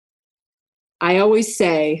I always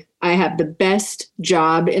say I have the best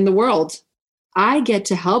job in the world. I get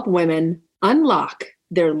to help women unlock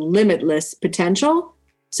their limitless potential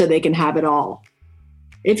so they can have it all.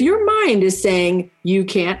 If your mind is saying you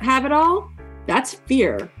can't have it all, that's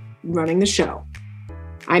fear running the show.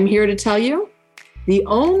 I'm here to tell you, the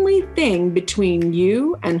only thing between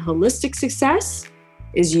you and holistic success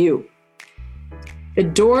is you. The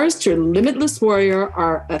doors to Limitless Warrior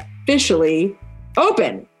are officially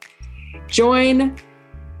open. Join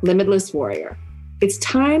Limitless Warrior. It's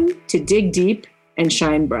time to dig deep and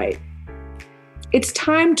shine bright. It's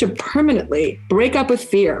time to permanently break up with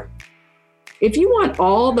fear. If you want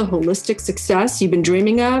all the holistic success you've been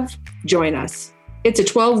dreaming of, join us. It's a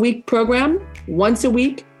 12-week program, once a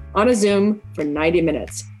week on a Zoom for 90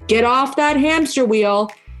 minutes. Get off that hamster wheel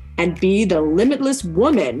and be the limitless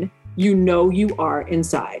woman you know you are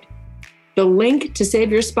inside. The link to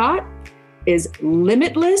save your spot is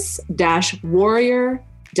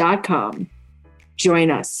limitless-warrior.com. Join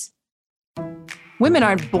us. Women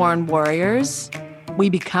aren't born warriors. We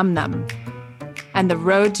become them. And the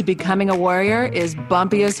road to becoming a warrior is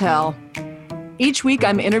bumpy as hell. Each week,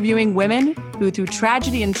 I'm interviewing women who, through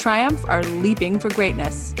tragedy and triumph, are leaping for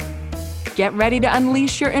greatness. Get ready to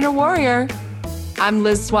unleash your inner warrior. I'm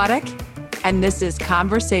Liz Swadek, and this is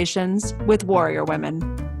Conversations with Warrior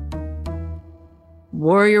Women.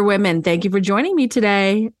 Warrior Women, thank you for joining me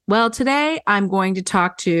today. Well, today I'm going to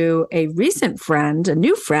talk to a recent friend, a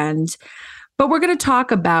new friend, but we're going to talk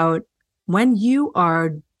about when you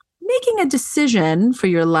are making a decision for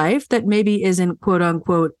your life that maybe isn't, quote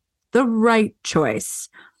unquote, the right choice.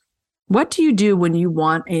 What do you do when you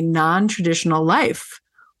want a non-traditional life?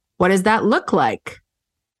 What does that look like?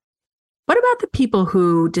 What about the people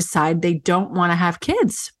who decide they don't want to have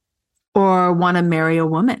kids or want to marry a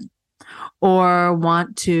woman or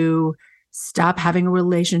want to stop having a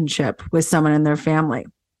relationship with someone in their family?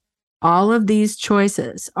 All of these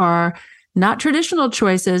choices are not traditional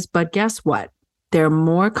choices, but guess what? They're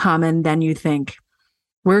more common than you think.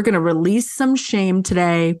 We're going to release some shame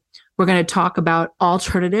today. We're going to talk about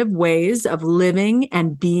alternative ways of living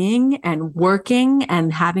and being and working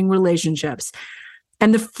and having relationships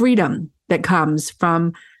and the freedom that comes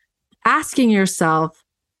from asking yourself,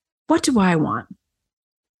 what do I want?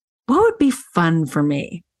 What would be fun for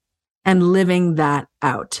me? And living that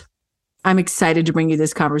out. I'm excited to bring you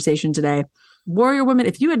this conversation today. Warrior Women,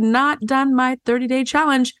 if you had not done my 30-day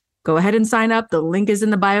challenge, go ahead and sign up. The link is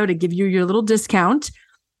in the bio to give you your little discount.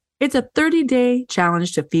 It's a 30-day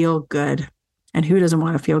challenge to feel good. And who doesn't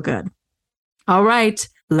want to feel good? All right,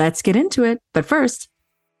 let's get into it. But first,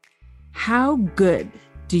 how good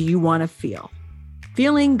do you want to feel?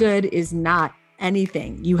 Feeling good is not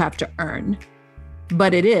anything you have to earn,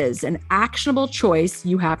 but it is an actionable choice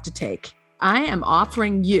you have to take. I am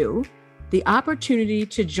offering you the opportunity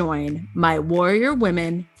to join my Warrior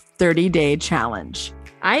Women 30-day challenge.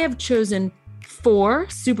 I have chosen 4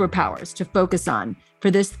 superpowers to focus on for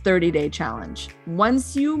this 30-day challenge.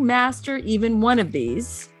 Once you master even one of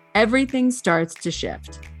these, everything starts to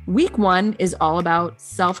shift. Week 1 is all about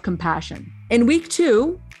self-compassion. In week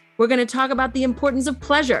 2, we're going to talk about the importance of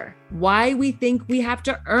pleasure, why we think we have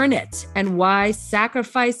to earn it, and why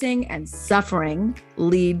sacrificing and suffering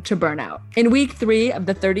lead to burnout. In week 3 of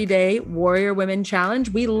the 30-day Warrior Women Challenge,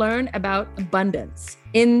 we learn about abundance.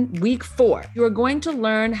 In week 4, you are going to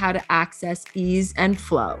learn how to access ease and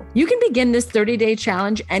flow. You can begin this 30-day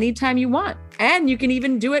challenge anytime you want, and you can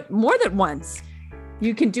even do it more than once.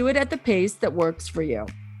 You can do it at the pace that works for you.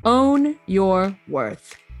 Own your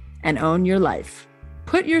worth and own your life.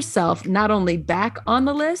 Put yourself not only back on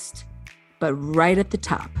the list, but right at the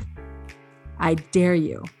top. I dare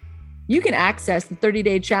you. You can access the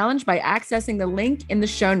 30-day challenge by accessing the link in the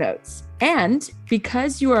show notes. And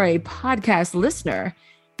because you are a podcast listener,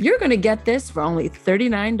 you're going to get this for only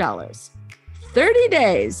 $39. 30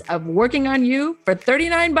 days of working on you for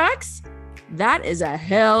 $39? That is a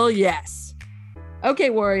hell yes. Okay,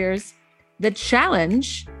 warriors, the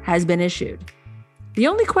challenge has been issued. The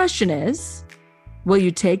only question is, will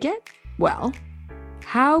you take it? Well,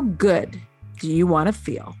 how good do you want to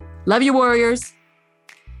feel? Love you, warriors.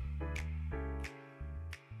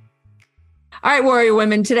 All right, Warrior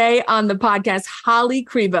Women, today on the podcast, Holly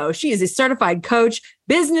Krivo. She is a certified coach,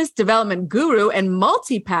 business development guru, and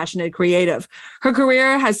multi-passionate creative. Her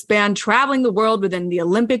career has spanned traveling the world within the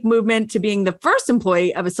Olympic movement to being the first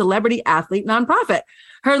employee of a celebrity athlete nonprofit.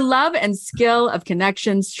 Her love and skill of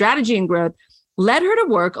connection, strategy, and growth led her to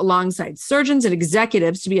work alongside surgeons and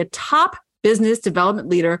executives to be a top business development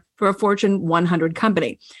leader for a Fortune 100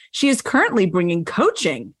 company. She is currently bringing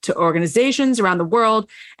coaching to organizations around the world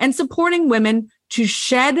and supporting women to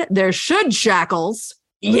shed their should shackles.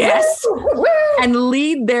 Yes. And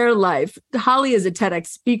lead their life. Holly is a TEDx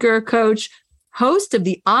speaker, coach, host of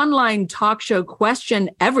the online talk show Question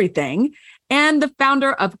Everything, and the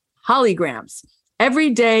founder of Hollygrams,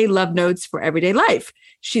 everyday love notes for everyday life.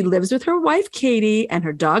 She lives with her wife, Katie, and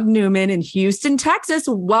her dog, Newman, in Houston, Texas.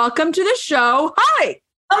 Welcome to the show, Holly.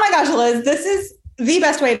 Oh my gosh, Liz, this is the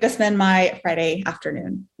best way to spend my Friday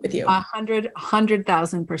afternoon with you.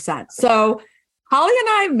 100,000%. So Holly and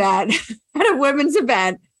I met at a women's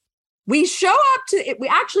event. We show up to it.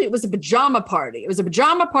 It was a pajama party. It was a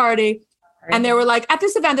pajama party. And they were like, at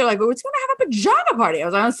this event, they're like, well, it's going to have a pajama party. I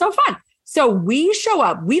was like, oh, it's so fun. So we show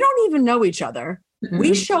up. We don't even know each other. Mm-hmm.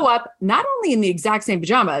 We show up not only in the exact same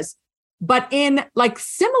pajamas, but in like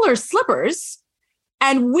similar slippers.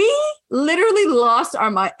 And we literally lost our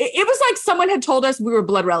mind. It was like someone had told us we were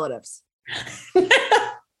blood relatives. This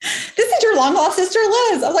is your long lost sister,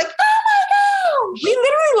 Liz. I was like, oh my gosh. We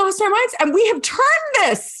literally lost our minds. And we have turned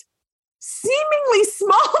this seemingly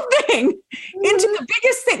small thing into the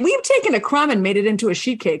biggest thing. We've taken a crumb and made it into a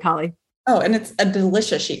sheet cake, Holly. Oh, and it's a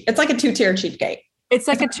delicious sheet. It's like a 2-tiered sheet cake. It's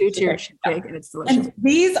like a 2-tiered sheet cake, and it's delicious. And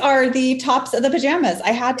these are the tops of the pajamas.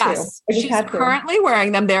 I had to. She's currently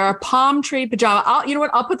wearing them. They're a palm tree pajama. You know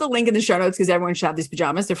what? I'll put the link in the show notes because everyone should have these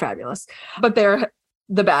pajamas. They're fabulous, but they're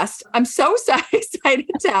the best. I'm so excited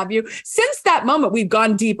to have you. Since that moment, we've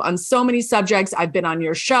gone deep on so many subjects. I've been on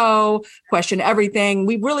your show, Question Everything.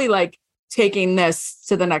 We've really taking this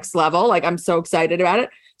to the next level. I'm so excited about it.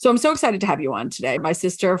 So I'm so excited to have you on today, my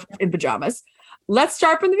sister in pajamas. Let's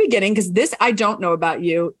start from the beginning because this I don't know about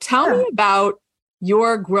you. Tell me about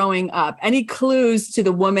your growing up. Any clues to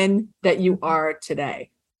the woman that you are today?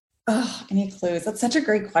 Oh, any clues? That's such a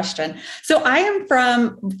great question. So I am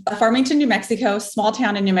from Farmington, New Mexico, small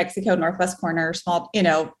town in New Mexico, Northwest corner,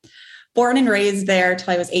 born and raised there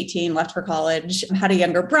till I was 18, left for college, had a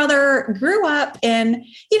younger brother, grew up in,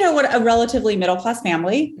 a relatively middle-class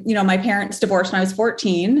family. My parents divorced when I was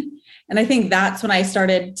 14. And I think that's when I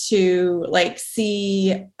started to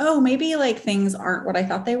see, maybe things aren't what I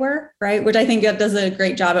thought they were, right? Which I think that does a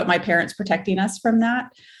great job at my parents protecting us from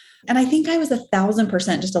that. And I think I was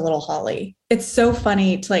 1,000% just a little Holly. It's so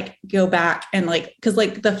funny to go back and because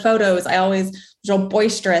the photos, I always was real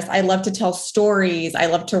boisterous. I love to tell stories. I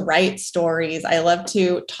love to write stories. I love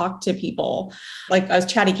to talk to people. I was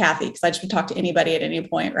chatty Cathy because I just would talk to anybody at any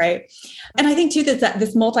point, right? And I think too that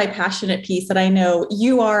this multi-passionate piece that I know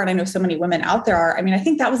you are, and I know so many women out there are. I mean, I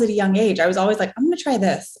think that was at a young age. I was always I'm going to try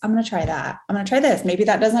this. I'm going to try that. I'm going to try this. Maybe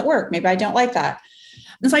that doesn't work. Maybe I don't like that.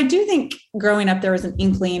 And so I do think growing up, there was an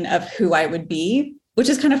inkling of who I would be, which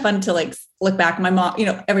is kind of fun to look back. My mom,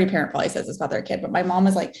 every parent probably says this about their kid, but my mom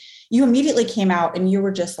was you immediately came out and you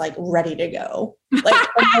were just ready to go. From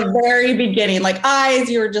the very beginning,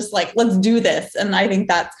 eyes, you were just let's do this. And I think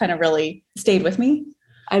that's kind of really stayed with me.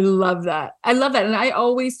 I love that. And I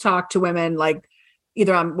always talk to women,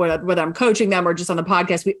 either whether I'm coaching them or just on the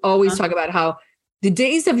podcast, we always talk about how the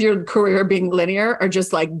days of your career being linear are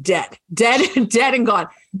just dead and gone.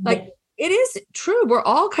 It is true. We're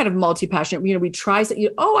all kind of multi-passionate. We try,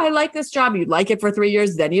 I like this job. You like it for 3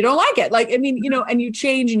 years, then you don't like it. And you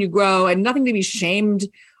change and you grow and nothing to be shamed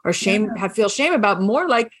or feel shame about, more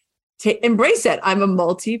to embrace it. I'm a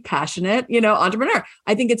multi-passionate, entrepreneur.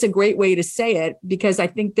 I think it's a great way to say it because I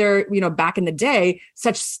think there, back in the day,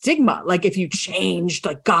 such stigma. If you changed,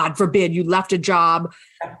 God forbid, you left a job,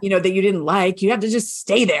 that you didn't like, you have to just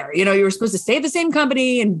stay there. You were supposed to stay at the same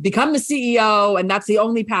company and become the CEO. And that's the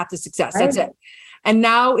only path to success. Right. That's it. And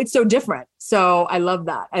now it's so different. So I love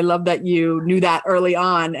that. I love that you knew that early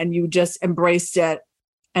on and you just embraced it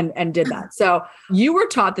and did that. So you were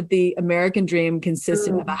taught that the American dream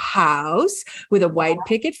consisted of a house with a white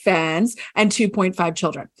picket fence and 2.5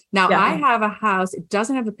 children. Now I have a house. It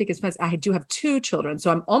doesn't have a picket fence. I do have 2 children,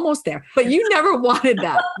 so I'm almost there, but you never wanted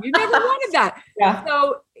that. You never wanted that. Yeah.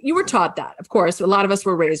 So you were taught that. Of course, a lot of us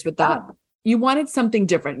were raised with that. You wanted something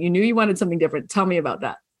different. You knew you wanted something different. Tell me about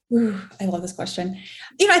that. I love this question.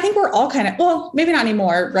 I think we're all maybe not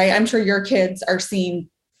anymore, right? I'm sure your kids are seeing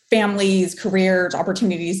families, careers,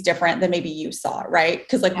 opportunities different than maybe you saw, right?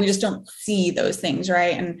 Because we just don't see those things,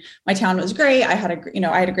 right? And my town was great. I had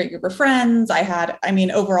I had a great group of friends.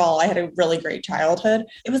 Overall, I had a really great childhood.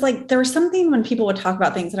 It was there was something when people would talk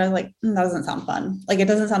about things that I was that doesn't sound fun. It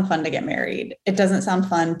doesn't sound fun to get married. It doesn't sound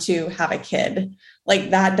fun to have a kid.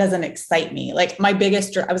 That doesn't excite me. My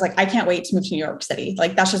biggest, I was I can't wait to move to New York City.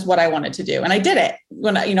 That's just what I wanted to do. And I did it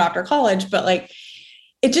when, after college, but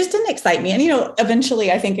it just didn't excite me. And,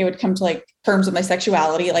 eventually I think it would come to like terms with my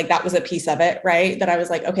sexuality. Like that was a piece of it, right? That I was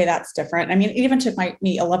like, okay, that's different. I mean, it even took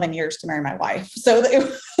me 11 years to marry my wife. So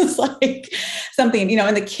it was like something,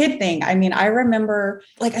 and the kid thing. I mean, I remember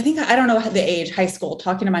like, I don't know the age, high school,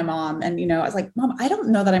 talking to my mom and, I was like, Mom, I don't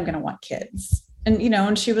know that I'm going to want kids. And,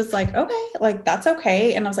 and she was like, okay, like, that's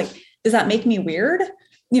okay. And I was like, does that make me weird?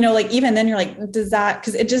 Like, even then you're like, does that,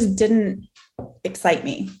 cause it just didn't excite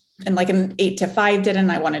me. And like an 8 to 5 didn't,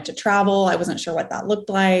 I wanted to travel. I wasn't sure what that looked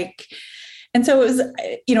like. And so it was,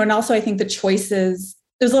 and also I think the choices,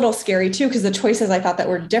 it was a little scary too, because the choices I thought that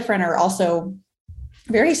were different are also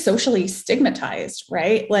very socially stigmatized,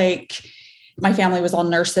 right? Like my family was all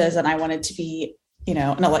nurses and I wanted to be,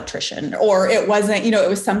 an electrician, or it wasn't, it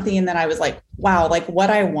was something that I was like, wow, like what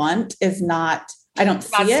I want is not, I don't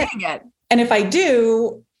see it. And if I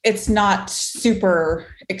do, it's not super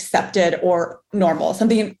accepted or normal.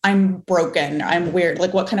 Something, I'm broken, I'm weird.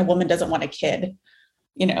 Like what kind of woman doesn't want a kid?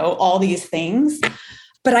 All these things.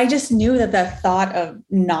 But I just knew that the thought of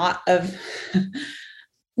not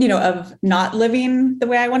living the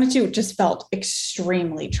way I wanted to just felt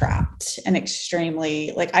extremely trapped and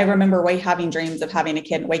extremely like, I remember having dreams of having a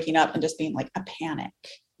kid, waking up and just being like a panic.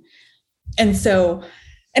 And so,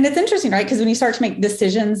 and it's interesting, right? Because when you start to make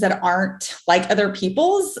decisions that aren't like other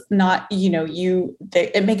people's, not,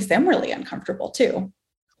 it makes them really uncomfortable too.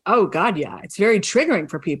 Oh God. Yeah. It's very triggering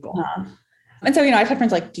for people. And so, I've had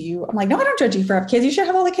friends like, I'm like, no, I don't judge you for having kids. You should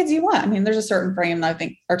have all the kids you want. I mean, there's a certain frame that I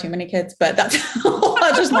think are too many kids, but that's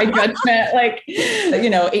just my judgment. Like,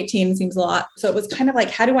 18 seems a lot. So it was kind of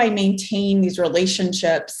like, how do I maintain these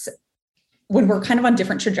relationships when we're kind of on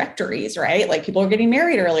different trajectories, right? Like people were getting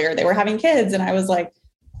married earlier, they were having kids. And I was like,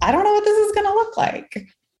 I don't know what this is going to look like.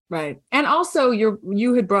 Right. And also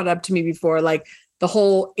you had brought up to me before, like the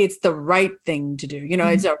whole, it's the right thing to do,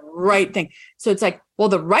 it's a right thing. So it's like, well,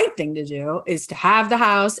 the right thing to do is to have the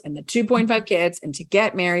house and the 2.5 kids and to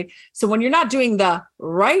get married. So when you're not doing the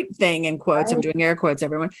right thing, in quotes, I'm doing air quotes,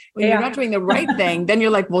 everyone, when you're not doing the right thing, then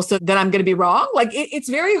you're like, well, so then I'm going to be wrong. Like it's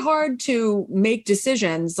very hard to make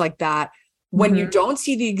decisions like that when you don't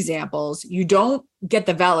see the examples, you don't get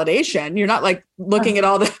the validation. You're not like looking at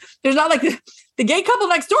all there's not like the gay couple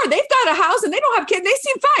next door. They've got a house and they don't have kids. They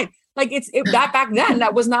seem fine. Like that back then,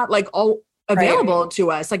 that was not like all available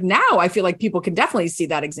to us. Like now I feel like people can definitely see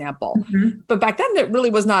that example, but back then that really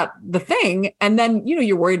was not the thing. And then,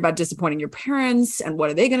 you're worried about disappointing your parents and what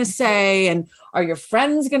are they going to say? And are your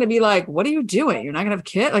friends going to be like, what are you doing? You're not going to have a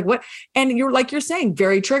kid? Like what? And you're saying,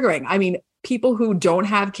 very triggering. I mean, people who don't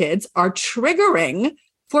have kids are triggering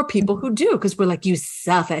for people who do. Cause we're like, you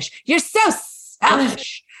selfish, you're so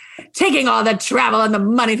selfish, taking all the travel and the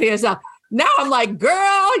money for yourself. Now I'm like,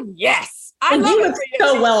 girl, yes. I love you.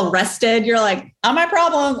 So well rested. You're like, not my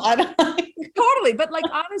problem. I don't totally. But like,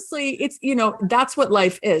 honestly, it's, that's what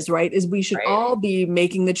life is, right? Is we should all be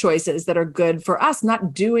making the choices that are good for us,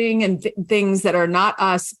 not doing and things that are not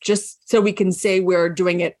us, just so we can say we're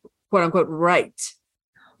doing it, quote unquote, right.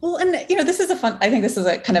 Well, and, this is I think this is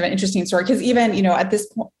a kind of an interesting story because even, at this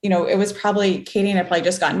point, it was probably Katie and I probably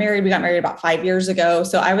just got married. We got married about 5 years ago.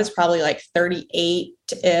 So I was probably like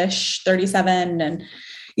 38-ish, 37. And,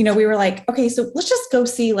 we were like, okay, so let's just go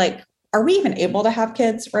see, like, are we even able to have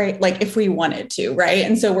kids? Right. Like if we wanted to, right.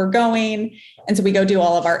 And so we're going, and so we go do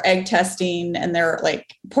all of our egg testing and they're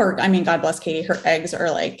like, God bless Katie, her eggs are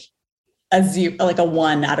like a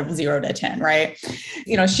 1 out of 0 to 10. Right.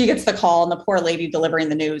 She gets the call and the poor lady delivering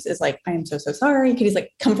the news is like, I am so sorry. Katie's like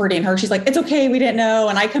comforting her. She's like, it's okay. We didn't know.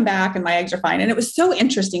 And I come back and my eggs are fine. And it was so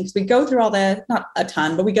interesting because we go through all not a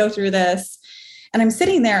ton, but we go through this and I'm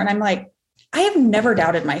sitting there and I'm like, I have never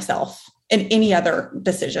doubted myself in any other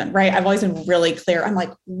decision. Right. I've always been really clear. I'm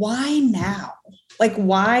like, why now? Like,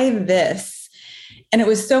 why this? And it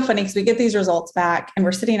was so funny because we get these results back and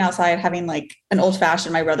we're sitting outside having like an old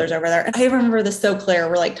fashioned, my brother's over there. And I remember this so clear.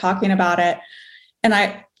 We're like talking about it and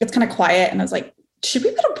it's kind of quiet. And I was like, should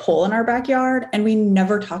we put a pool in our backyard? And we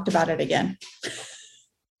never talked about it again.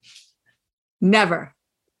 Never.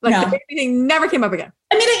 Like the baby thing never came up again.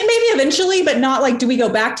 I mean, maybe eventually, but not like, do we go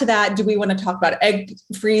back to that? Do we want to talk about egg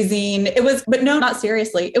freezing? But no, not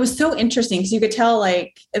seriously. It was so interesting because you could tell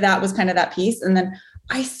like that was kind of that piece. And then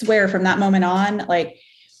I swear from that moment on, like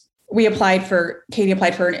Katie applied for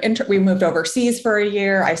we moved overseas for a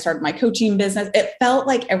year. I started my coaching business. It felt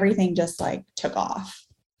like everything just like took off.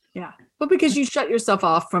 Yeah. But because you shut yourself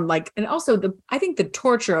off from like, and also I think the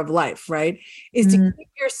torture of life, right, is to keep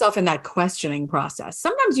yourself in that questioning process.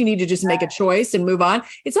 Sometimes you need to just make a choice and move on.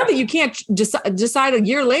 It's not that you can't decide a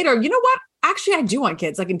year later, you know what? Actually, I do want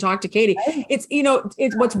kids. I can talk to Katie. It's,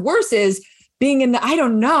 what's worse is being in the, I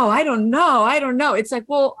don't know. It's like,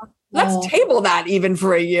 well, let's table that even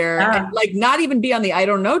for a year and like not even be on the I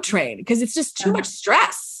don't know train because it's just too much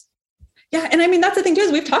stress. Yeah. And I mean, that's the thing too,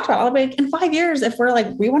 is we've talked about like in 5 years, if we're like,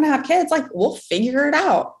 we want to have kids, like we'll figure it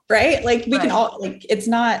out. Right. Like we can all, like, it's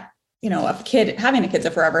not, having a kid's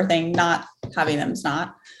a forever thing, not having them's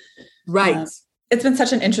not. Right. It's been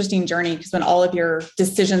such an interesting journey because when all of your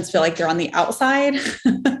decisions feel like they're on the outside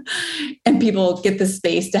and people get the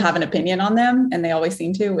space to have an opinion on them, and they always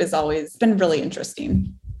seem to, is always been really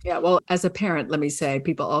interesting. Yeah. Well, as a parent, let me say,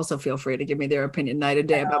 people also feel free to give me their opinion night and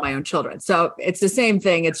day about my own children. So it's the same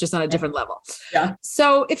thing. It's just on a different level. Yeah.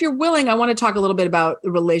 So if you're willing, I want to talk a little bit about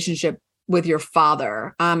the relationship with your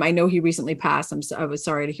father. I know he recently passed. I was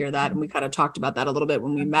sorry to hear that. And we kind of talked about that a little bit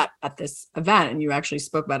when we met at this event, and you actually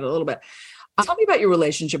spoke about it a little bit. Tell me about your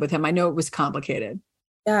relationship with him. I know it was complicated.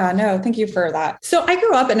 Yeah, no, thank you for that. So I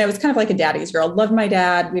grew up and it was kind of like a daddy's girl. Loved my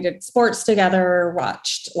dad. We did sports together,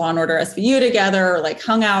 watched Law and Order SVU together, like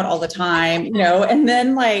hung out all the time, and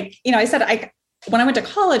then like, I said, when I went to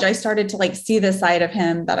college, I started to like see this side of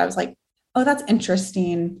him that I was like, oh, that's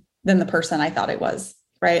interesting than the person I thought it was.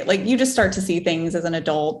 Right. Like you just start to see things as an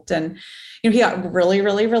adult, and, he got really,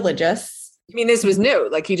 really religious. I mean, this was new.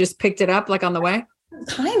 Like he just picked it up like on the way.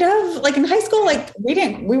 Kind of like in high school, like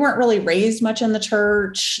we weren't really raised much in the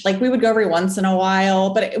church. Like we would go every once in a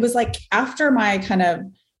while, but it was like after my kind of,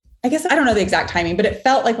 I guess, I don't know the exact timing, but it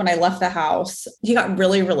felt like when I left the house, he got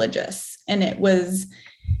really religious, and it was,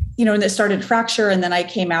 and it started to fracture. And then I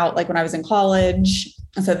came out like when I was in college.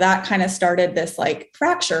 And so that kind of started this like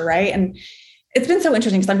fracture. Right. And it's been so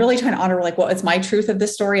interesting because I'm really trying to honor like what is my truth of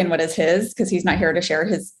this story and what is his, because he's not here to share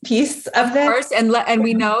his piece of this. Of course, and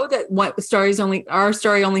we know that our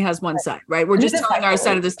story only has one side, right? We're just telling our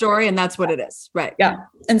side of the story, and that's what it is, right? Yeah.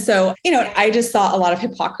 And so, I just saw a lot of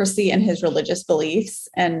hypocrisy in his religious beliefs,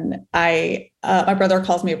 and my brother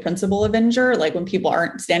calls me a principal avenger. Like when people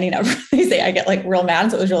aren't standing up, they say I get like real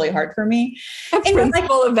mad. So it was really hard for me.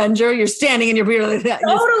 Principal avenger, you're standing and you're really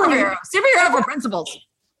totally superhero for principals.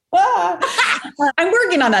 I'm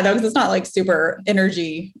working on that though, because it's not like super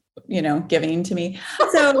energy, giving to me.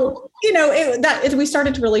 So, we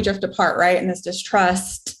started to really drift apart, right? And this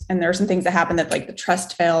distrust, and there are some things that happened that like the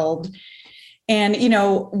trust failed. And,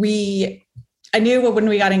 I knew when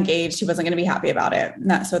we got engaged, he wasn't going to be happy about it.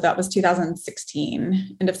 So that was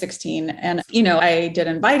 2016, end of 16. And, I did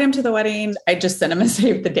invite him to the wedding. I just sent him a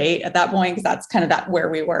save the date at that point, because that's kind of where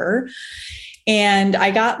we were. And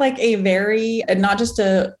I got like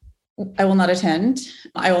I will not attend.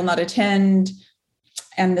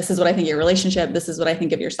 And this is what I think of your relationship. This is what I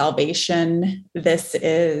think of your salvation. This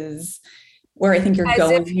is where I think you're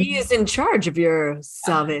going. As if he is in charge of your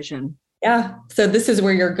salvation. Yeah. So this is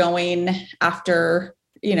where you're going after,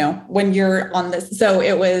 when you're on this. So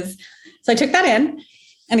I took that in.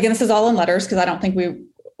 And again, this is all in letters, because I don't think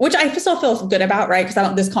which I still feel good about, right?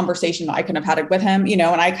 Because this conversation I couldn't have had it with him, and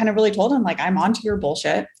I kind of really told him, like, I'm onto your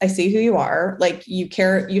bullshit. I see who you are. Like you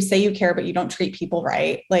care, you say you care, but you don't treat people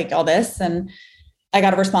right, like all this. And I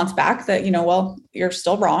got a response back that, well, you're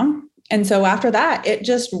still wrong. And so after that, it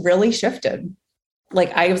just really shifted.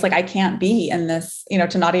 Like, I was like, I can't be in this,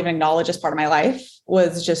 to not even acknowledge this part of my life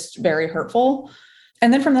was just very hurtful.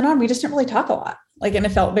 And then from then on, we just didn't really talk a lot. Like, and it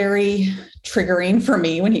felt very triggering for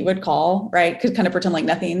me when he would call, right? Could kind of pretend like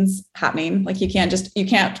nothing's happening. Like you can't,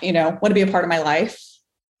 want to be a part of my life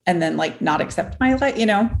and then like not accept my life,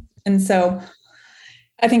 And so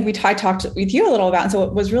I think I talked with you a little about, and so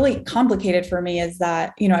what was really complicated for me is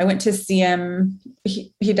that, I went to see him.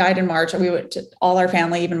 He died in March. We went to all our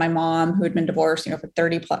family, even my mom, who had been divorced,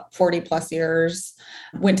 for 40 plus years,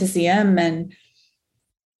 went to see him. And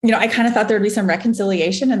I kind of thought there'd be some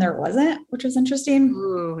reconciliation, and there wasn't, which was interesting.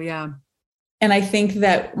 Ooh, yeah. And I think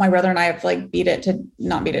that my brother and I have like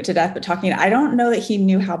not beat it to death, but talking, I don't know that he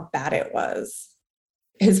knew how bad it was.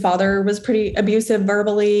 His father was pretty abusive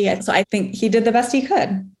verbally. And so I think he did the best he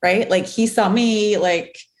could, right? Like he saw me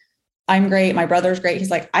like, I'm great. My brother's great.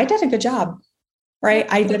 He's like, I did a good job, right?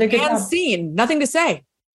 I did a good job. Seen, nothing to say.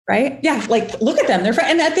 Right. Yeah. Like, look at them. They're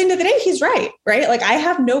and at the end of the day, he's right. Right. Like I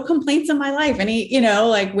have no complaints in my life. And he,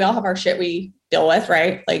 like we all have our shit we deal with.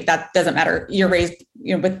 Right. Like that doesn't matter. You're raised,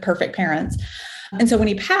 with perfect parents. And so when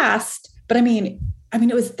he passed, but I mean,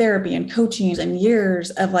 it was therapy and coaching and years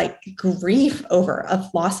of like grief over a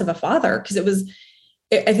loss of a father. Cause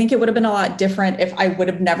I think it would have been a lot different if I would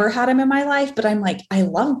have never had him in my life, but I'm like, I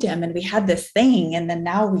loved him and we had this thing and then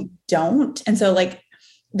now we don't. And so like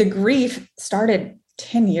the grief started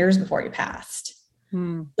 10 years before he passed.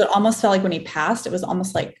 So it almost felt like when he passed, it was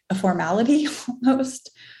almost like a formality almost,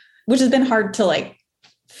 which has been hard to like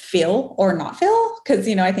feel or not feel. Cause,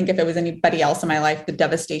 I think if it was anybody else in my life, the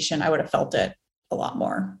devastation, I would have felt it a lot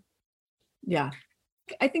more. Yeah.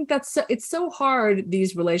 I think it's so hard,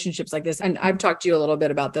 these relationships like this. And I've talked to you a little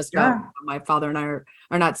bit about this, about my father and I are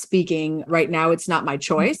not speaking right now. It's not my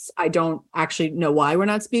choice. I don't actually know why we're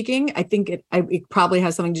not speaking. I think it probably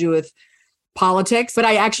has something to do with politics, but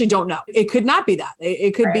I actually don't know. It could not be that.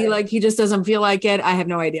 It could be like, he just doesn't feel like it. I have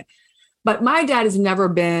no idea. But my dad has never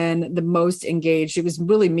been the most engaged. It was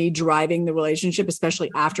really me driving the relationship,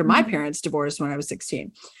 especially after my parents divorced when I was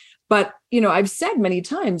 16. But, I've said many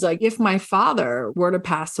times, like, if my father were to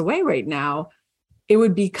pass away right now, it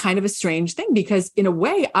would be kind of a strange thing, because in a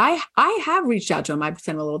way, I have reached out to him. I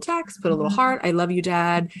sent him a little text, put a little heart. I love you,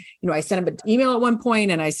 Dad. I sent him an email at one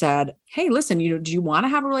point and I said, hey, listen, do you want to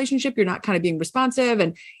have a relationship? You're not kind of being responsive.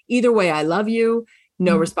 And either way, I love you.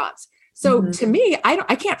 No response. So to me,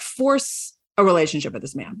 I can't force a relationship with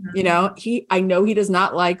this man. I know he does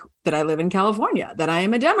not like that I live in California, that I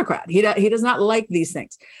am a Democrat. He does not like these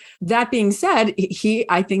things. That being said,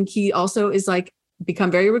 I think he also is like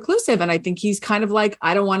become very reclusive. And I think he's kind of like,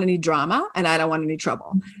 I don't want any drama and I don't want any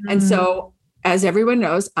trouble. And so, as everyone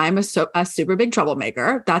knows, I'm a super big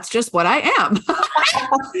troublemaker. That's just what I am.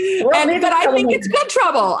 But I think it's good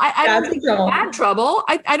trouble. I don't think it's bad trouble.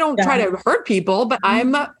 I don't try to hurt people, but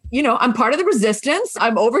I'm part of the resistance.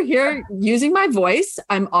 I'm over here using my voice.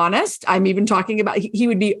 I'm honest. I'm even talking about, he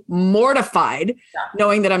would be mortified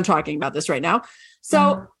knowing that I'm talking about this right now.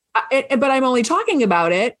 So, but I'm only talking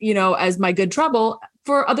about it, as my good trouble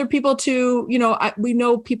for other people to, we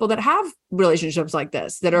know people that have relationships like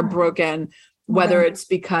this that are broken, whether it's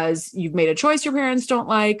because you've made a choice your parents don't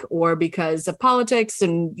like, or because of politics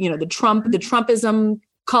and, the Trumpism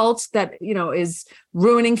cult that, is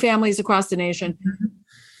ruining families across the nation.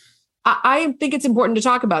 I think it's important to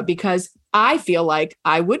talk about, because I feel like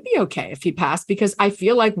I would be okay if he passed, because I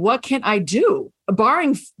feel like, what can I do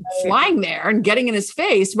barring flying there and getting in his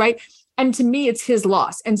face? Right. And to me, it's his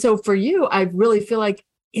loss. And so for you, I really feel like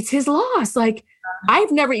it's his loss. Like,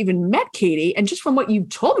 I've never even met Katie. And just from what you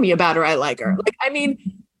told me about her, I like her.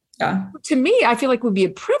 To me, I feel like it would be a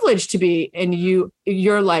privilege to be in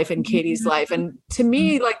your life and Katie's life. And to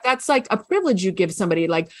me, like, that's like a privilege you give somebody,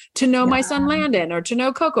 like, to know my son Landon, or to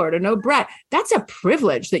know Coco, or to know Brett. That's a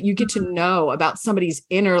privilege that you get to know about somebody's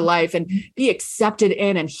inner life and be accepted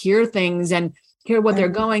in and hear things and hear what they're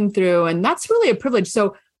going through. And that's really a privilege.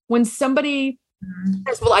 So when somebody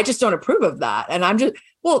says, well, I just don't approve of that, and I'm just,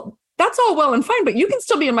 well, that's all well and fine, but you can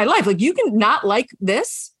still be in my life. Like, you can not like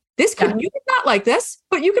this. You could not like this,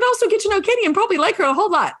 but you could also get to know Katie and probably like her a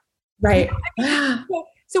whole lot. Right.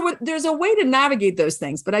 So there's a way to navigate those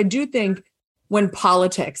things. But I do think when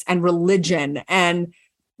politics and religion and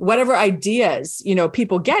whatever ideas,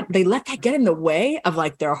 people get, they let that get in the way of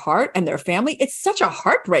like their heart and their family. It's such a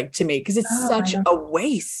heartbreak to me, because it's such a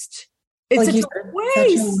waste. It's such a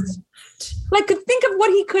waste. Like, think of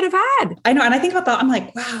what he could have had. I know. And I think about that. I'm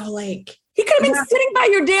like, wow, like, he could have been sitting by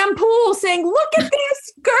your damn pool saying, look at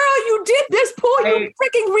this, girl, you did this pool. Right. You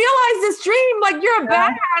freaking realized this dream. Like, you're a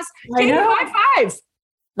badass. Take high fives.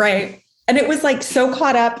 Right. And it was like so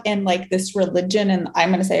caught up in like this religion, and I'm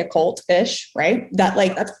going to say a cult-ish, right? That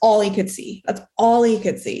like, that's all he could see. That's all he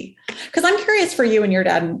could see. Because I'm curious for you and your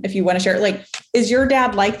dad, if you want to share, like, is your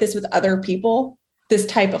dad like this with other people? This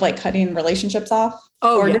type of like cutting relationships off?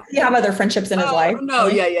 Or does he have other friendships in his life? No.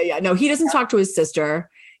 Yeah. No, he doesn't talk to his sister.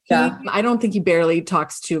 I don't think he barely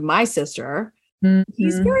talks to my sister.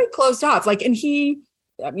 He's very closed off. Like, and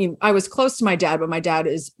I was close to my dad, but my dad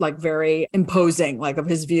is like very imposing, like, of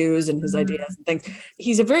his views and his ideas and things.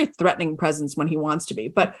 He's a very threatening presence when he wants to be,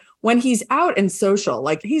 but when he's out and social,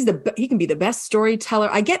 like, he can be the best storyteller.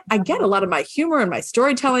 I get a lot of my humor and my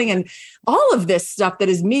storytelling and all of this stuff that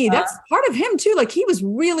is me. That's part of him too. Like, he was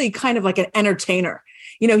really kind of like an entertainer.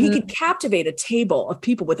 He could captivate a table of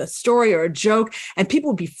people with a story or a joke, and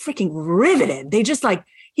people would be freaking riveted. They just like,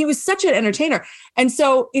 he was such an entertainer. And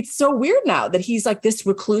so it's so weird now that he's like this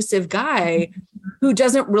reclusive guy who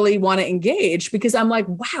doesn't really want to engage, because I'm like,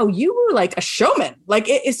 wow, you were like a showman. Like,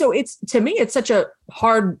 so it's, to me, it's such a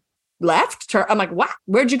hard left turn. I'm like, wow,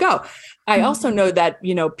 where'd you go? I also know that,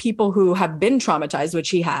 people who have been traumatized, which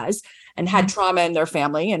he has, and had trauma in their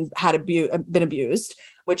family and been abused,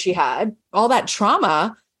 which he had, all that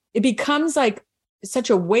trauma, it becomes like such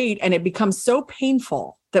a weight, and it becomes so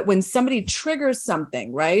painful that when somebody triggers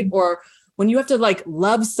something, right? Or when you have to like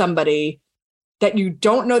love somebody that you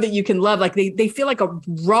don't know that you can love, like they feel like a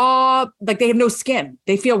raw, like they have no skin.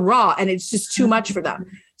 They feel raw, and it's just too much for them.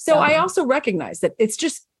 So I also recognize that it's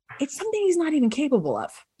something he's not even capable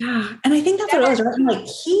of. Yeah. And I think that's what it was. Right? Like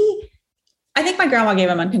I think my grandma gave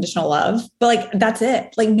him unconditional love, but like, that's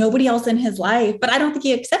it. Like nobody else in his life, but I don't think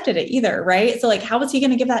he accepted it either. Right. So like, how was he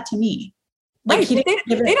going to give that to me? Like Right.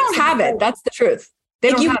 They don't have it. That's the truth. They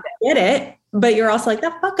like, don't you have it. get it, but you're also like,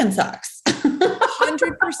 that fucking sucks.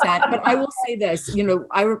 100%. But I will say this,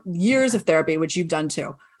 years of therapy, which you've done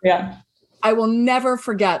too. Yeah. I will never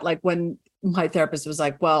forget, like when my therapist was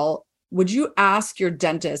like, well, would you ask your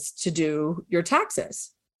dentist to do your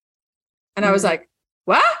taxes? And I was like,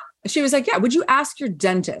 what? And she was like, yeah, would you ask your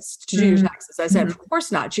dentist to do your taxes? I said, of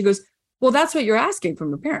course not. She goes, well, that's what you're asking from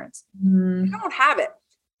your parents. You don't have it.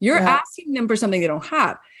 You're asking them for something they don't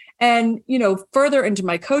have. And, further into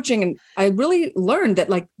my coaching, and I really learned that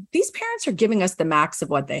like these parents are giving us the max of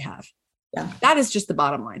what they have. Yeah. That is just the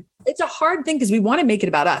bottom line. It's a hard thing because we want to make it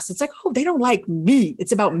about us. It's like, oh, they don't like me.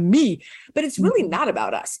 It's about me. But it's really not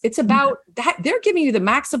about us. It's about that they're giving you the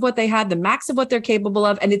max of what they have, the max of what they're capable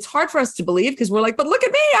of. And it's hard for us to believe because we're like, but look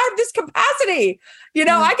at me. I have this capacity.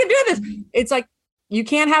 I can do this. It's like, you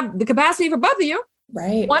can't have the capacity for both of you.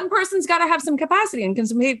 Right. One person's got to have some capacity and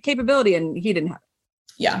some capability, and he didn't have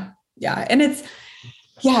it. Yeah. Yeah. And it's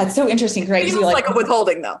so interesting, right? It's like a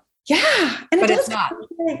withholding though. Yeah. And but it's not.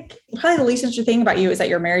 Like, probably the least interesting thing about you is that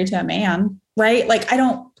you're married to a man, right? Like,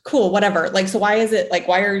 cool, whatever. Like, so why is it like,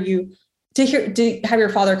 why are you to have your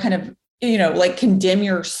father kind of, like condemn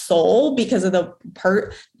your soul because of the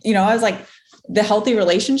I was like the healthy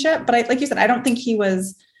relationship, but like you said, I don't think he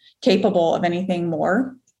was capable of anything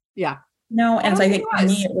more. Yeah. No. And so I think for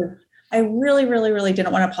me, I really, really, really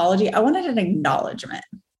didn't want an apology. I wanted an acknowledgement.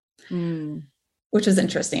 Which was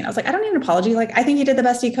interesting. I was like, I don't need an apology. Like, I think he did the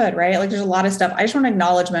best he could, right? Like, there's a lot of stuff. I just want an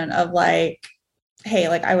acknowledgement of like, hey,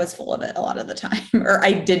 like I was full of it a lot of the time, or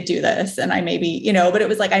I did do this and I maybe, but it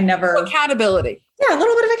was like, I never accountability. Yeah. A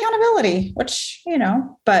little bit of accountability, which,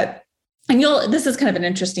 but, and this is kind of an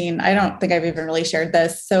interesting, I don't think I've even really shared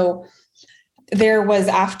this. So there was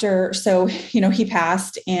he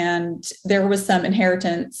passed and there was some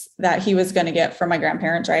inheritance that he was going to get from my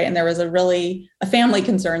grandparents. Right. And there was a family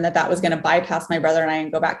concern that was going to bypass my brother and I and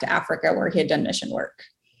go back to Africa where he had done mission work.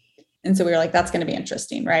 And so we were like, that's going to be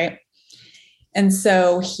interesting. Right. And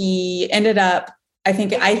so he ended up, I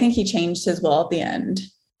think he changed his will at the end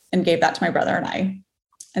and gave that to my brother and I,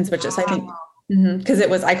 and switched it. So I think,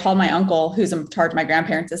 cause I called my uncle who's in charge of my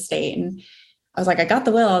grandparents' estate, and I was like, I got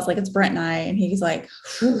the will. I was like, it's Brent and I. And he's like,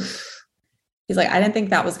 I didn't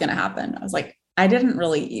think that was going to happen. I was like, I didn't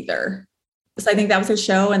really either. So I think that was his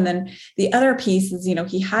show. And then the other piece is,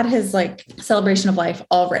 he had his like celebration of life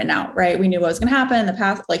all written out, right? We knew what was going to happen in the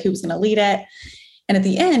past, like who was going to lead it. And at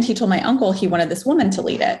the end, he told my uncle he wanted this woman to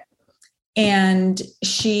lead it. And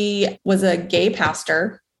she was a gay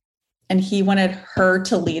pastor and he wanted her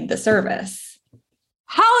to lead the service.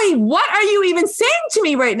 Holly, what are you even saying to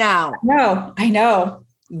me right now? No, I know.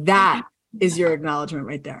 That is your acknowledgement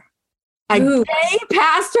right there. A gay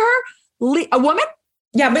pastor, a woman?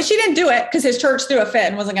 Yeah, but she didn't do it because his church threw a fit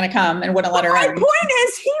and wasn't going to come and wouldn't let her in. My point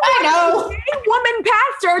is he was a gay woman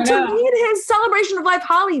pastor to lead his celebration of life.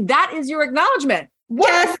 Holly, that is your acknowledgement.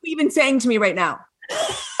 What are you even saying to me right now?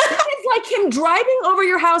 It's like him driving over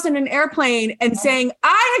your house in an airplane and saying,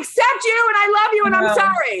 I accept you and I love you and I'm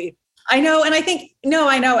sorry. I know. And I think,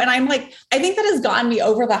 I know. And I'm like, I think that has gotten me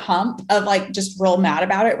over the hump of like, just real mad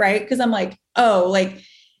about it. Right. Cause I'm like,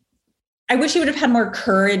 I wish he would have had more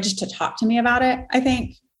courage to talk to me about it. I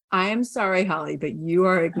think. I am sorry, Holly, but you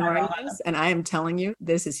are ignoring this. And I am telling you,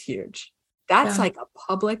 this is huge. That's like a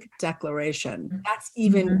public declaration. That's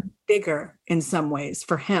even bigger in some ways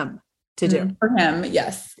for him to do. For him.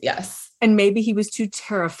 Yes. Yes. And maybe he was too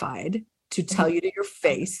terrified to tell you to your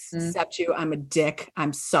face, accept you. I'm a dick.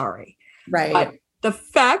 I'm sorry. Right. But the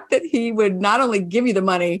fact that he would not only give you the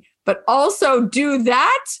money, but also do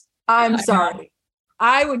that, I'm sorry.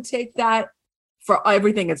 I would take that for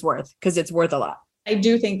everything it's worth because it's worth a lot. I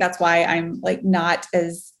do think that's why I'm like not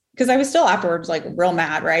as, because I was still afterwards like real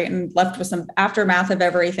mad, right? And left with some aftermath of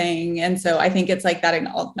everything. And so I think it's like that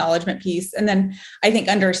acknowledgement piece. And then I think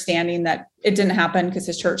understanding that it didn't happen because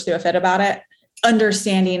his church threw a fit about it.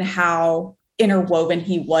 Understanding how interwoven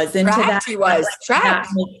he was into that. He was that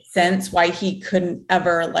makes sense why he couldn't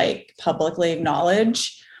ever like publicly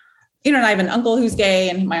acknowledge, and I have an uncle who's gay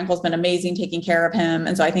and my uncle's been amazing taking care of him.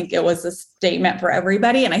 And so I think it was a statement for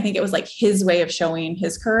everybody. And I think it was like his way of showing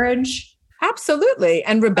his courage. Absolutely.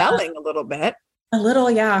 And rebelling a little bit. A little.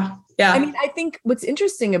 Yeah. Yeah. I mean, I think what's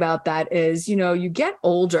interesting about that is, you get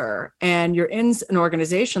older and you're in an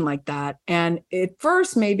organization like that. And at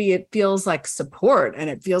first, maybe it feels like support and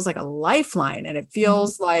it feels like a lifeline and it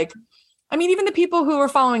feels like I mean, even the people who were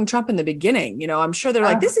following Trump in the beginning, I'm sure they're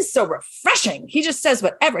like, this is so refreshing. He just says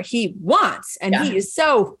whatever he wants. And he is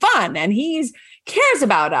so fun and he cares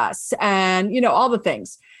about us and, all the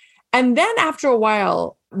things. And then after a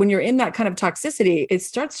while, when you're in that kind of toxicity, it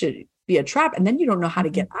starts to be a trap. And then you don't know how to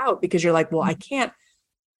get out because you're like, well, I can't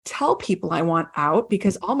tell people I want out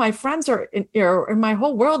because all my friends are in, my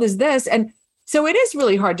whole world is this. And so it is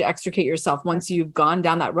really hard to extricate yourself once you've gone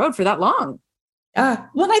down that road for that long.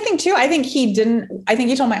 Well, I think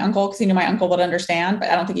he told my uncle because he knew my uncle would understand, but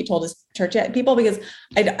I don't think he told his church yet people because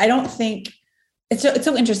I don't think it's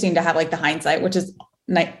so interesting to have like the hindsight, which is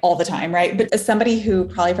like all the time. Right. But as somebody who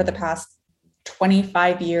probably for the past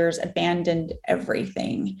 25 years abandoned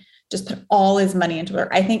everything, just put all his money into it.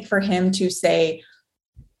 I think for him to say,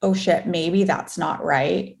 oh shit, maybe that's not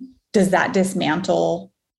right. Does that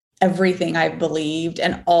dismantle everything I've believed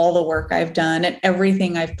and all the work I've done and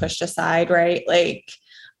everything I've pushed aside, right? Like,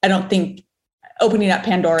 I don't think opening up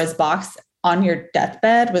Pandora's box on your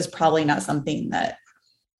deathbed was probably not something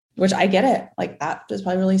which I get it. Like that was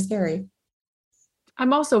probably really scary.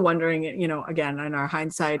 I'm also wondering, again, in our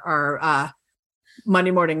hindsight, our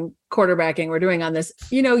Monday morning quarterbacking we're doing on this,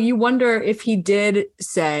 you wonder if he did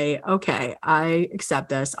say, okay, I accept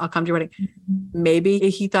this. I'll come to your wedding. Maybe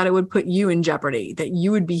he thought it would put you in jeopardy, that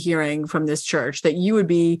you would be hearing from this church, that you would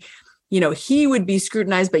be, he would be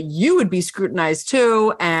scrutinized, but you would be scrutinized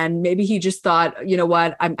too. And maybe he just thought, you know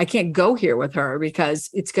what, I can't go here with her because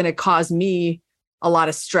it's going to cause me a lot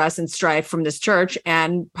of stress and strife from this church.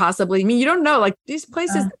 And possibly, you don't know, like these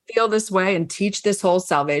places that feel this way and teach this whole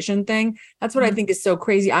salvation thing. That's what I think is so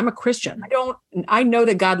crazy. I'm a Christian. I know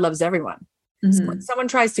that God loves everyone. So when someone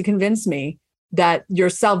tries to convince me that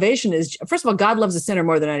your salvation is, first of all, God loves a sinner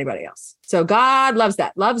more than anybody else. So God loves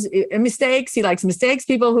that, loves mistakes. He likes mistakes.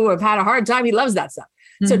 People who have had a hard time, he loves that stuff.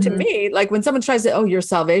 So to me, like when someone tries to, oh, your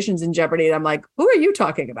salvation's in jeopardy, I'm like, who are you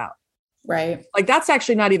talking about? Right. Like that's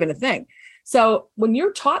actually not even a thing. So when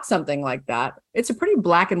you're taught something like that, it's a pretty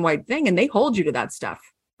black and white thing and they hold you to that stuff.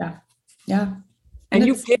 Yeah. Yeah. And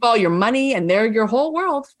you give all your money and they're your whole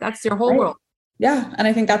world. That's your whole world. Yeah. And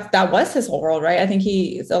I think that was his whole world, right? I think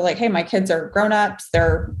he's like, hey, my kids are grown-ups.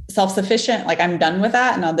 They're self-sufficient. Like I'm done with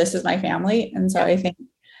that. And now this is my family. And so I think,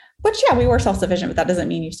 which we were self-sufficient, but that doesn't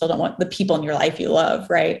mean you still don't want the people in your life you love,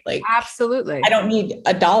 right? Like absolutely. I don't need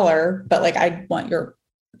 $1, but like I want your,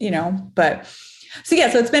 but so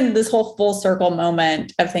yeah, so it's been this whole full circle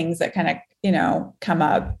moment of things that kind of, come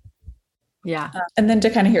up. Yeah. And then to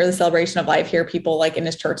kind of hear the celebration of life, hear people like in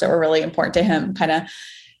his church that were really important to him, kind of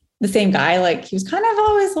the same guy, like he was kind of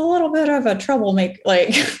always a little bit of a troublemaker, like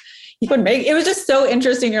he couldn't make, it was just so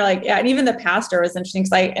interesting. You're like, yeah. And even the pastor was interesting.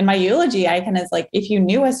 Cause in my eulogy, I kind of like, if you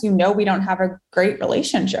knew us, we don't have a great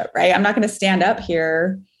relationship, right? I'm not going to stand up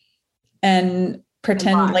here and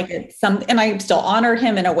pretend like it's something. And I still honor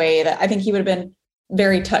him in a way that I think he would have been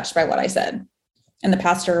very touched by what I said. And the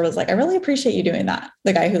pastor was like, I really appreciate you doing that.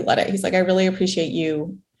 The guy who led it, he's like, I really appreciate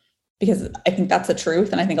you because I think that's the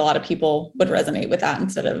truth. And I think a lot of people would resonate with that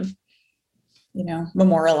instead of,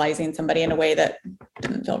 memorializing somebody in a way that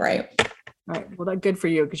didn't feel right. Right. Well, that's good for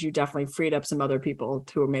you because you definitely freed up some other people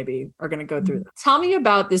who maybe are going to go through that. Tell me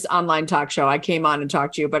about this online talk show. I came on and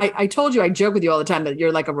talked to you, but I told you, I joke with you all the time that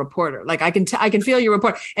you're like a reporter. Like I can feel your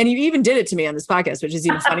report. And you even did it to me on this podcast, which is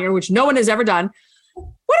even funnier, which no one has ever done.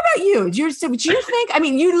 What about you? Do you think,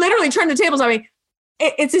 you literally turned the tables on me.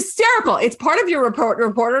 It's hysterical. It's part of your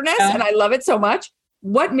reporterness. Yeah. And I love it so much.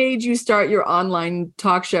 What made you start your online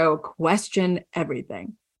talk show, Question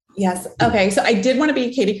Everything? Yes. Okay. So I did want to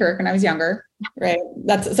be Katie Couric when I was younger, right?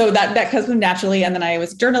 That comes naturally. And then I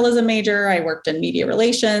was a journalism major. I worked in media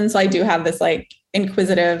relations. So I do have this like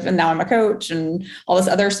inquisitive, and now I'm a coach and all this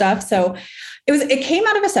other stuff. So it came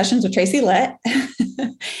out of a sessions with Tracy Litt.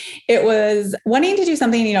 It was wanting to do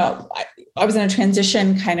something, I was in a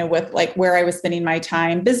transition kind of with like where I was spending my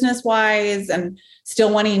time business wise and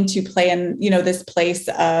still wanting to play in, this place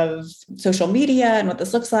of social media and what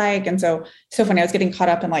this looks like. And so funny, I was getting caught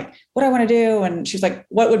up in like, what I want to do. And she was like,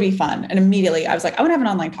 what would be fun? And immediately I was like, I want to have an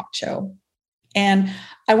online talk show. And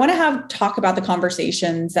I want to talk about the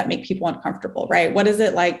conversations that make people uncomfortable, right? What is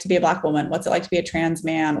it like to be a Black woman? What's it like to be a trans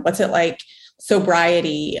man? What's it like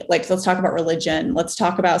sobriety? Like, let's talk about religion. Let's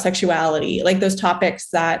talk about sexuality, like those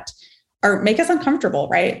topics that make us uncomfortable,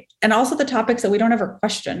 right? And also the topics that we don't ever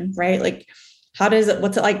question, right? Like,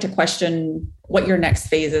 what's it like to question what your next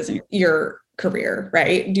phase is in your career,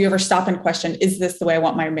 right? Do you ever stop and question, is this the way I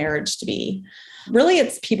want my marriage to be? Really,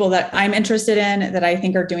 it's people that I'm interested in that I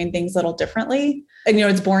think are doing things a little differently. And,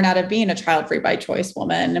 it's born out of being a child-free by choice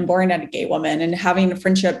woman and born out of a gay woman and having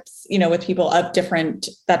friendships, with people of different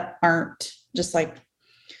that aren't just like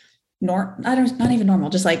not even normal,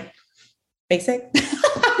 just like basic.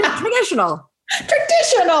 Traditional,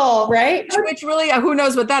 right? Which really, who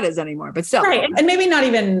knows what that is anymore, but still. Right. And maybe not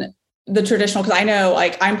even the traditional, because I know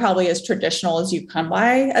like I'm probably as traditional as you come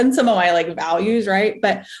by and some of my like values, right?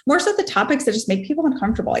 But more so the topics that just make people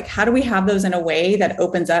uncomfortable. Like, how do we have those in a way that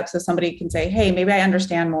opens up so somebody can say, hey, maybe I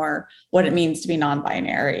understand more what it means to be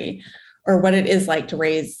non-binary or what it is like to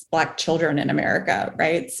raise Black children in America,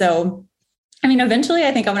 right? So, I mean, eventually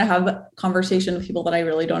I think I'm going to have a conversation with people that I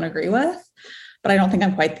really don't agree with, but I don't think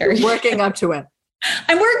I'm quite there yet. Working up to it.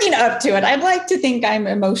 I'm working up to it. I'd like to think I'm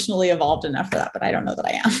emotionally evolved enough for that, but I don't know that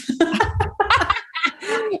I am.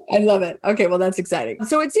 I love it. Okay, well, that's exciting.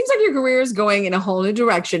 So it seems like your career is going in a whole new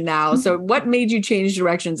direction now. So what made you change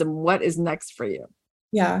directions and what is next for you?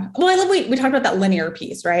 Yeah. Well, I love we talked about that linear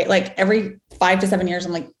piece, right? Like every 5 to 7 years,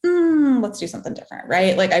 I'm like, let's do something different,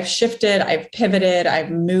 right? Like I've shifted, I've pivoted,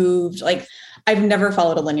 I've moved. Like I've never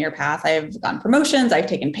followed a linear path. I've gotten promotions. I've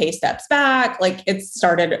taken pay steps back. Like it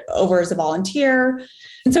started over as a volunteer.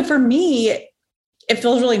 And so for me, it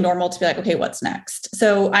feels really normal to be like, okay, what's next?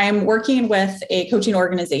 So I'm working with a coaching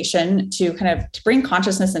organization to bring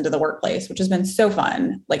consciousness into the workplace, which has been so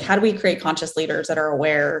fun. Like, how do we create conscious leaders that are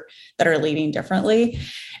aware, that are leading differently?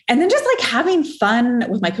 And then just like having fun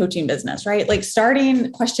with my coaching business, right? Like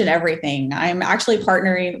starting Question Everything. I'm actually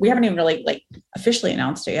partnering. We haven't even really like officially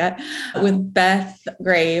announced it yet with Beth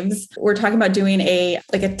Graves. We're talking about doing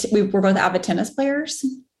we're both avid tennis players.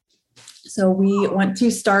 So we want to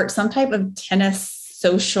start some type of tennis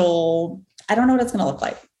social, I don't know what it's going to look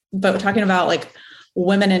like, but we're talking about like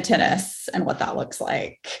women in tennis and what that looks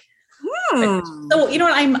like. So, you know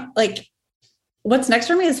what, I'm like, what's next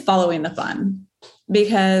for me is following the fun,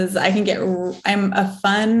 because I'm a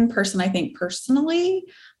fun person, I think personally,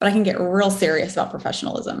 but I can get real serious about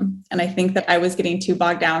professionalism. And I think that I was getting too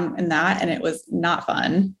bogged down in that and it was not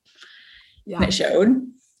fun. Yeah. And it showed.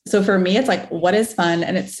 So for me, it's like, what is fun?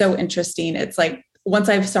 And it's so interesting. It's like, once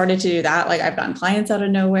I've started to do that, like I've gotten clients out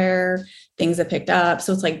of nowhere, things have picked up.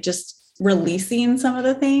 So it's like just releasing some of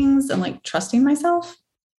the things and like trusting myself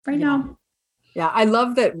right now. Yeah. I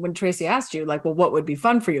love that when Tracy asked you, like, well, what would be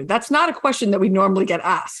fun for you? That's not a question that we normally get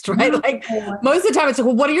asked, right? Like most of the time it's like,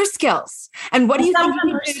 well, what are your skills? And what do you think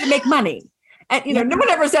you need to make money? And, no one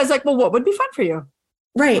ever says like, well, what would be fun for you?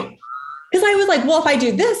 Right. Because I was like, well, if I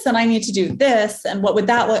do this, then I need to do this. And what would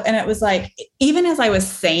that look? And it was like, even as I was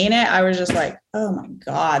saying it, I was just like, oh my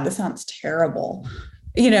God, this sounds terrible.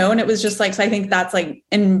 And it was just like, so I think that's like,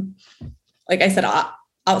 like I said,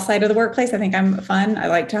 outside of the workplace, I think I'm fun. I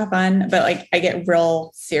like to have fun, but like I get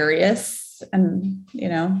real serious and,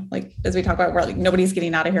 like, as we talk about, we're like, nobody's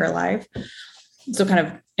getting out of here alive. So kind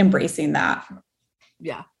of embracing that.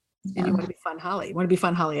 Yeah. And you want to be fun, Holly. You want to be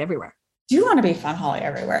fun, Holly, everywhere. Do want to be fun, Holly,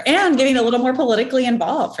 everywhere, and getting a little more politically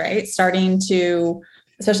involved, right? Starting to,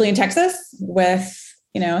 especially in Texas with,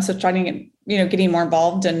 so trying to get, getting more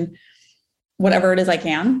involved in whatever it is I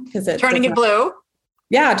can, because it's turning it blue.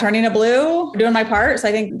 Yeah. Turning it blue, doing my part. So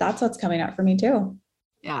I think that's what's coming up for me too.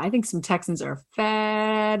 Yeah. I think some Texans are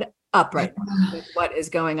fed up right now with what is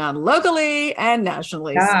going on locally and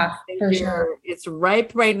nationally. Yeah, so for sure. It's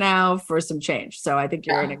ripe right now for some change. So I think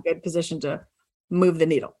you're in a good position to move the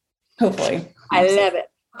needle. Hopefully. I love it.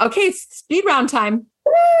 Okay, it's speed round time.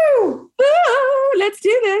 Woo! Woo! Let's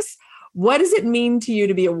do this. What does it mean to you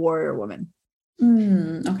to be a warrior woman?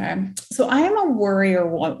 Okay. So I am a warrior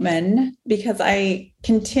woman because I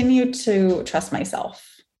continue to trust myself.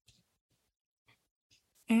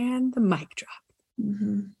 And the mic drop.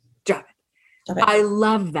 Mm-hmm. Drop it. I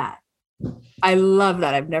love that.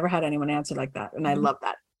 I've never had anyone answer like that. And I love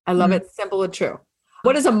that. I love it. Simple and true.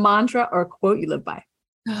 What is a mantra or a quote you live by?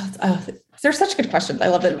 Oh, they're such good questions. I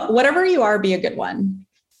love it. Whatever you are, be a good one.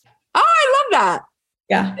 Oh, I love that.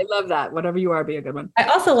 Yeah. I love that. Whatever you are, be a good one. I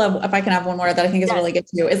also love, if I can have one more that I think is really good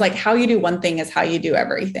too, is like how you do one thing is how you do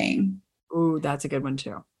everything. Ooh, that's a good one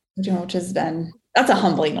too. Which has been, that's a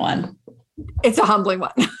humbling one. It's a humbling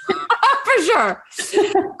one for sure.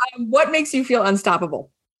 What makes you feel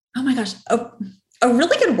unstoppable? Oh my gosh. A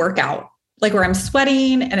really good workout. Like where I'm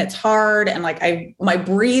sweating and it's hard and like my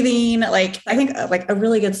breathing, like I think like a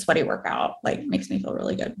really good sweaty workout, like makes me feel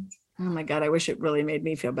really good. Oh my God. I wish it really made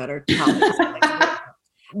me feel better.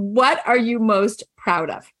 What are you most proud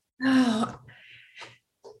of? Oh,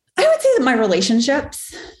 I would say that my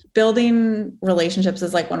relationships, building relationships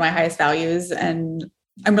is like one of my highest values. And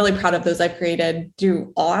I'm really proud of those I've created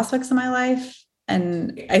through all aspects of my life.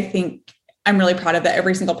 And I think I'm really proud of that.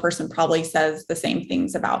 Every single person probably says the same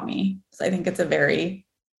things about me. So I think it's a very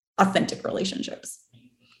authentic relationships.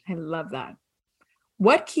 I love that.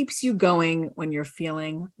 What keeps you going when you're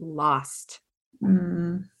feeling lost?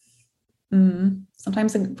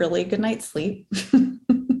 Sometimes a really good night's sleep.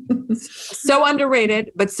 So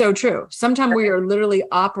underrated, but so true. Sometimes we are literally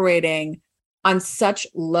operating on such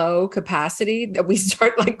low capacity that we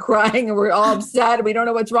start like crying and we're all upset and we don't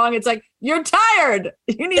know what's wrong. It's like, you're tired.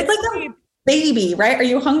 You need sleep. Baby, right? Are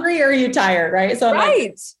you hungry or are you tired? Right. So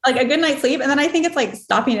right. like a good night's sleep. And then I think it's like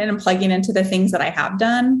stopping in and plugging into the things that I have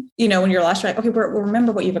done, when you're lost, you're like, okay,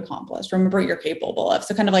 remember what you've accomplished. Remember what you're capable of.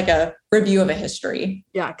 So kind of like a review of a history.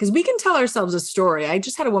 Yeah. Cause we can tell ourselves a story. I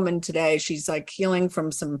just had a woman today. She's like healing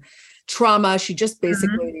from some trauma. She just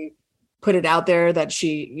basically put it out there that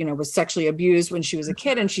she, was sexually abused when she was a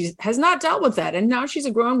kid and she has not dealt with that. And now she's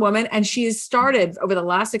a grown woman and she has started over the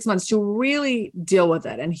last 6 months to really deal with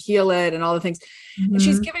it and heal it and all the things. And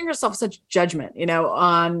she's giving herself such judgment,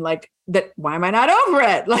 on like that. Why am I not over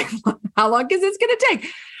it? Like, how long is this going to take?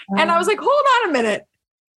 And I was like, hold on a minute.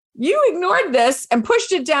 You ignored this and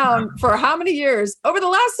pushed it down for how many years? Over the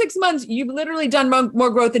last 6 months, you've literally done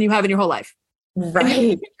more growth than you have in your whole life. Right. And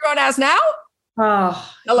you kick your own ass now?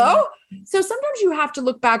 Oh, hello? So sometimes you have to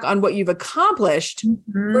look back on what you've accomplished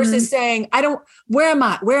versus saying, where am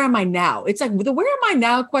I? Where am I now? It's like the where am I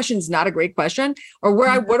now question is not a great question. Or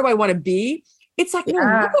where do I want to be? It's like, no, look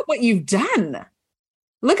at what you've done.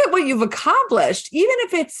 Look at what you've accomplished. Even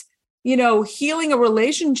if it's, healing a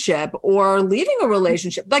relationship or leaving a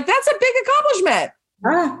relationship, like that's a big accomplishment.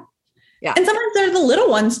 Yeah. And sometimes they're the little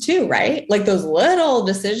ones too, right? Like those little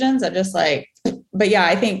decisions that just like, but yeah,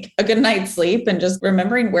 I think a good night's sleep and just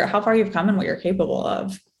remembering how far you've come and what you're capable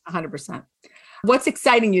of. 100%. What's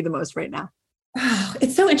exciting you the most right now?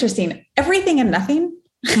 It's so interesting. Everything and nothing.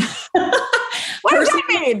 What does that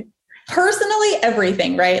mean? Personally,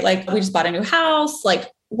 everything, right? Like we just bought a new house,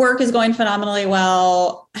 like work is going phenomenally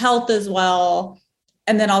well, health as well.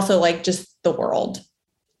 And then also like just the world.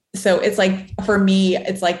 So it's like, for me,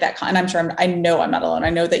 it's like that. And I'm sure I know I'm not alone. I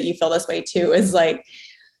know that you feel this way too, is like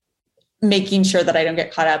making sure that I don't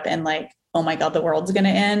get caught up in like, oh my God, the world's going to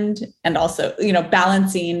end. And also,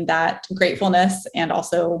 balancing that gratefulness and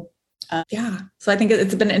also, So I think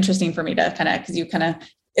it's been interesting for me to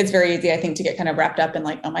it's very easy, I think, to get kind of wrapped up in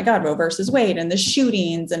like, oh my God, Roe versus Wade and the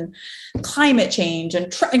shootings and climate change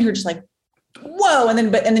and you're just like, whoa. And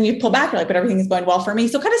then you pull back, you're like, but everything is going well for me.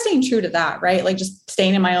 So kind of staying true to that, right? Like just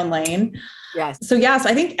staying in my own lane. Yes. So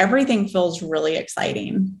I think everything feels really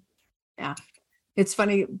exciting. Yeah. It's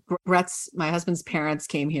funny. My husband's parents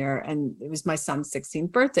came here and it was my son's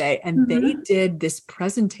 16th birthday. And they did this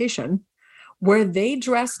presentation where they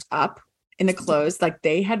dressed up in the clothes like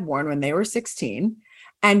they had worn when they were 16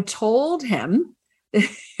 and told him,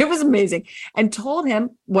 it was amazing, and told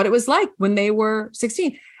him what it was like when they were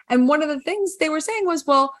 16. And one of the things they were saying was,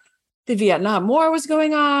 well, the Vietnam War was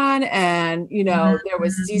going on and, there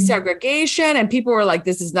was desegregation and people were like,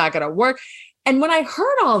 this is not going to work. And when I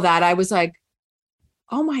heard all that, I was like,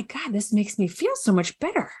 oh my God, this makes me feel so much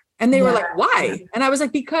better. And they were like, why? And I was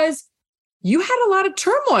like, because you had a lot of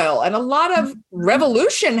turmoil and a lot of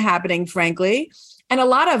revolution happening, frankly, and a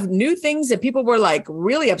lot of new things that people were like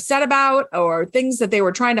really upset about or things that they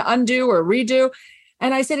were trying to undo or redo.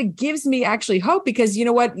 And I said, it gives me actually hope because you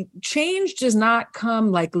know what? Change does not come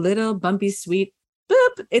like little bumpy, sweet,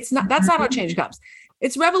 boop. It's not, that's not how change comes.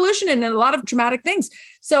 It's revolution and a lot of dramatic things.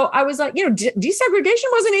 So I was like,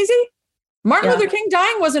 desegregation wasn't easy. Martin Luther King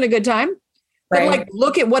dying wasn't a good time, but like,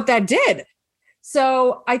 look at what that did.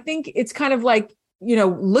 So I think it's kind of like,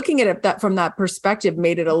 looking at it that from that perspective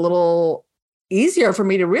made it a little easier for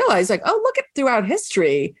me to realize like, oh, look at throughout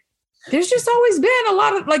history, there's just always been a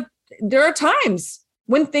lot of like, there are times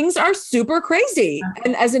when things are super crazy.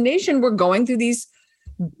 And as a nation, we're going through these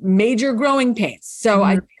major growing pains. So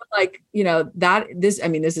I feel like, this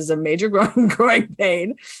is a major growing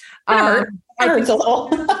pain. It hurts a little.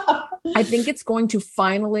 I think it's going to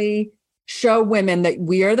finally show women that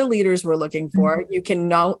we are the leaders we're looking for. You can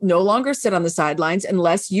no longer sit on the sidelines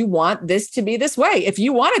unless you want this to be this way. If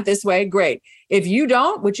you want it this way, great. If you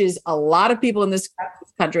don't, which is a lot of people in this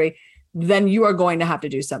country, then you are going to have to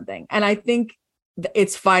do something. And I think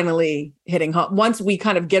it's finally hitting home. Once we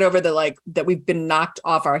kind of get over that we've been knocked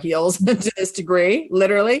off our heels to this degree,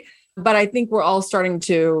 literally. But I think we're all starting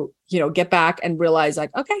to, get back and realize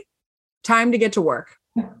like, okay, time to get to work.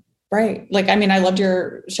 Right. Like, I loved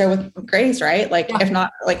your show with Grace, right? Like, if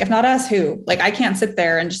not us, who? Like, I can't sit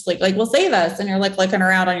there and just like, will save us. And you're like looking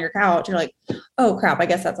around on your couch. You're like, oh crap. I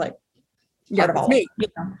guess that's like part of all me.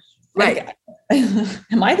 Right. Like,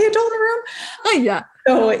 am I the adult in the room?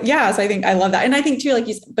 Oh, yeah. So I think I love that. And I think too, like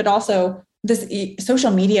but also this social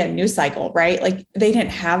media news cycle, right? Like they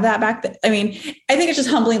didn't have that back then. I think it's just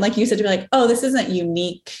humbling, like you said, to be like, oh, this isn't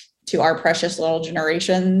unique to our precious little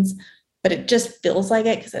generations, but it just feels like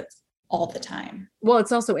it because it's all the time. Well,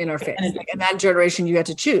 it's also in our face. Like in that generation, you had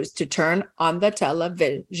to choose to turn on the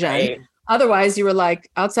television. Right. Otherwise, you were like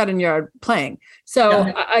outside in your yard playing.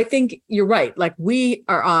 So I think you're right. Like we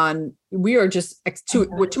are just too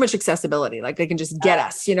much accessibility. Like they can just get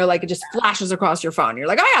us, like it just flashes across your phone. You're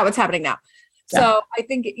like, oh yeah, what's happening now? Yeah. So I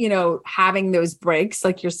think, having those breaks,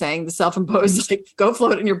 like you're saying, the self-imposed, like go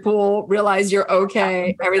float in your pool, realize you're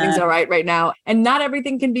okay. Everything's all right now. And not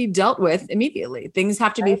everything can be dealt with immediately. Things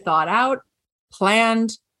have to be thought out,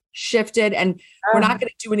 planned, shifted, and we're not going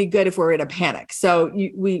to do any good if we're in a panic. So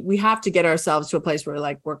we have to get ourselves to a place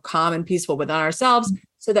where we're calm and peaceful within ourselves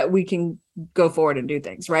so that we can go forward and do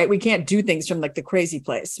things, right? We can't do things from like the crazy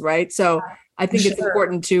place, right? So I think it's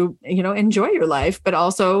important to, enjoy your life, but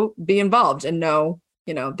also be involved and know,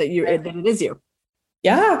 that it is you.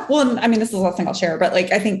 Yeah. Well, I mean, this is the last thing I'll share, but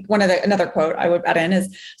like, I think another quote I would add in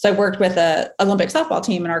is, so I worked with a Olympic softball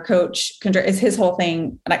team and our coach is his whole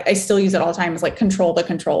thing. And I still use it all the time is like, control the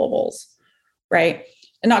controllables, right?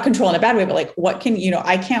 And not control in a bad way, but like, what can,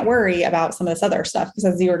 I can't worry about some of this other stuff because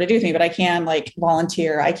it's zero to do with me, but I can like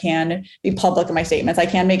volunteer. I can be public in my statements. I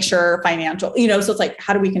can make sure financial, so it's like,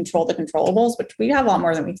 how do we control the controllables, which we have a lot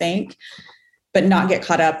more than we think, but not get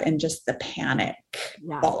caught up in just the panic,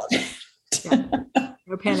 all of it. Yeah.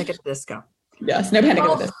 No panic at the disco. Yes, no panic at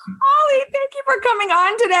the disco. Holly, thank you for coming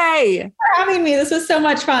on today. For having me. This was so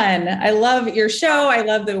much fun. I love your show. I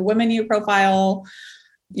love the women you profile.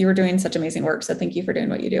 You were doing such amazing work. So thank you for doing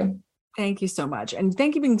what you do. Thank you so much. And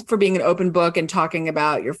thank you for being an open book and talking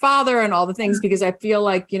about your father and all the things, because I feel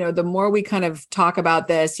like, the more we kind of talk about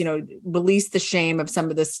this, release the shame of some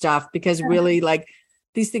of this stuff, because really like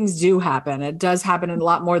these things do happen. It does happen a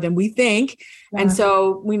lot more than we think. Yeah. And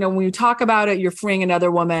so, when we talk about it, you're freeing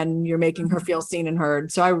another woman, you're making her feel seen and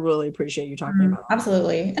heard. So I really appreciate you talking about it.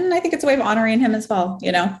 Absolutely. And I think it's a way of honoring him as well,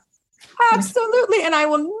 Absolutely. And I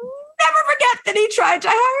will never forget that he tried to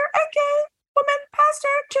hire a gay woman pastor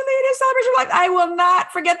to lead his celebration. Like, I will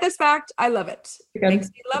not forget this fact. I love it. Makes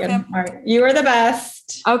me love him. All right. You are the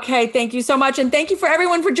best. Okay. Thank you so much. And thank you for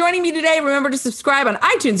everyone for joining me today. Remember to subscribe on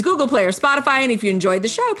iTunes, Google Play, or Spotify. And if you enjoyed the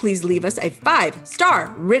show, please leave us a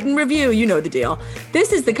 5-star written review. You know the deal.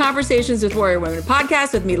 This is the Conversations with Warrior Women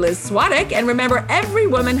podcast with me, Liz Swadek. And remember, every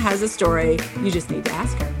woman has a story. You just need to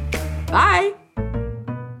ask her. Bye.